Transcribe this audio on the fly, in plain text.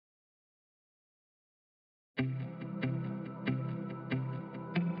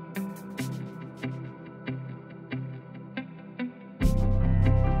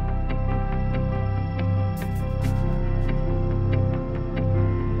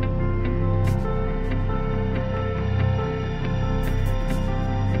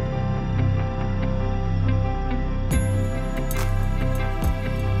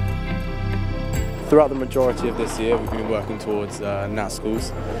Throughout the majority of this year, we've been working towards Nat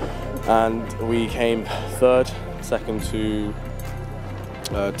schools, and we came third, second to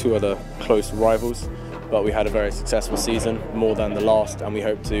two other close rivals, but we had a very successful season, more than the last, and we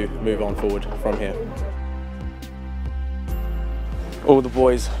hope to move on forward from here. All the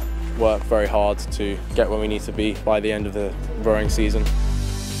boys work very hard to get where we need to be by the end of the rowing season.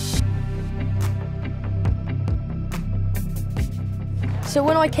 So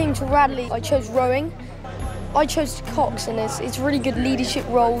when I came to Radley, I chose rowing. I chose Cox, and it's really good leadership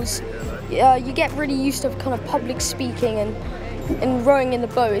roles. You get really used to kind of public speaking and rowing in the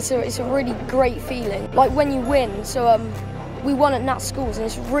boat. It's a really great feeling. Like when you win, so we won at Nat Schools, and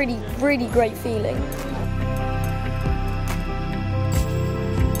it's a really great feeling.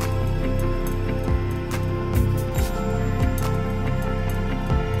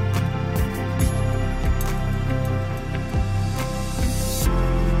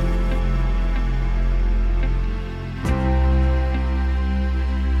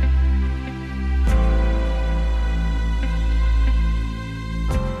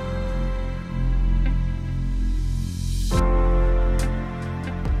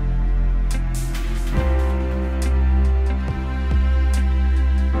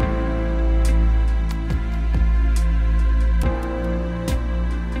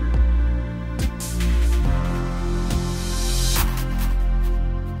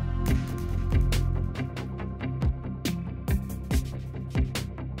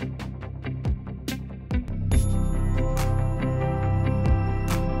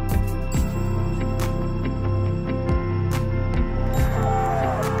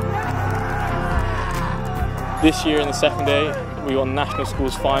 This year in the second day, we won National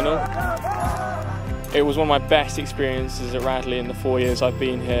Schools Final. It was one of my best experiences at Radley in the 4 years I've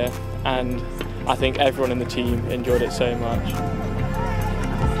been here, and I think everyone in the team enjoyed it so much.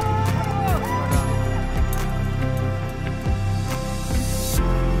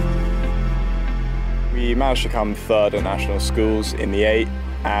 We managed to come third at National Schools in the 8,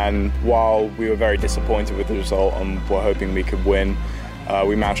 and while we were very disappointed with the result and were hoping we could win,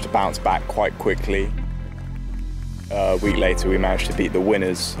 we managed to bounce back quite quickly. A week later we managed to beat the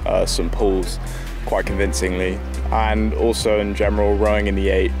winners, St Paul's, quite convincingly. And also in general, rowing in the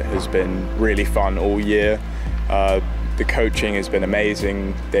 8 has been really fun all year. The coaching has been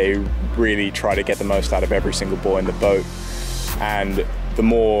amazing. They really try to get the most out of every single boy in the boat. And the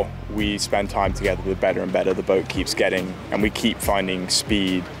more we spend time together, the better and better the boat keeps getting. And we keep finding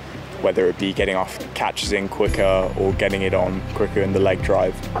speed, whether it be getting our catches in quicker or getting it on quicker in the leg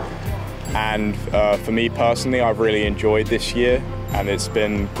drive. And for me personally, I've really enjoyed this year, and it's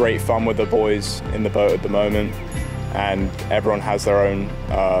been great fun with the boys in the boat at the moment, and everyone has their own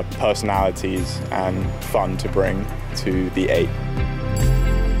personalities and fun to bring to the 8.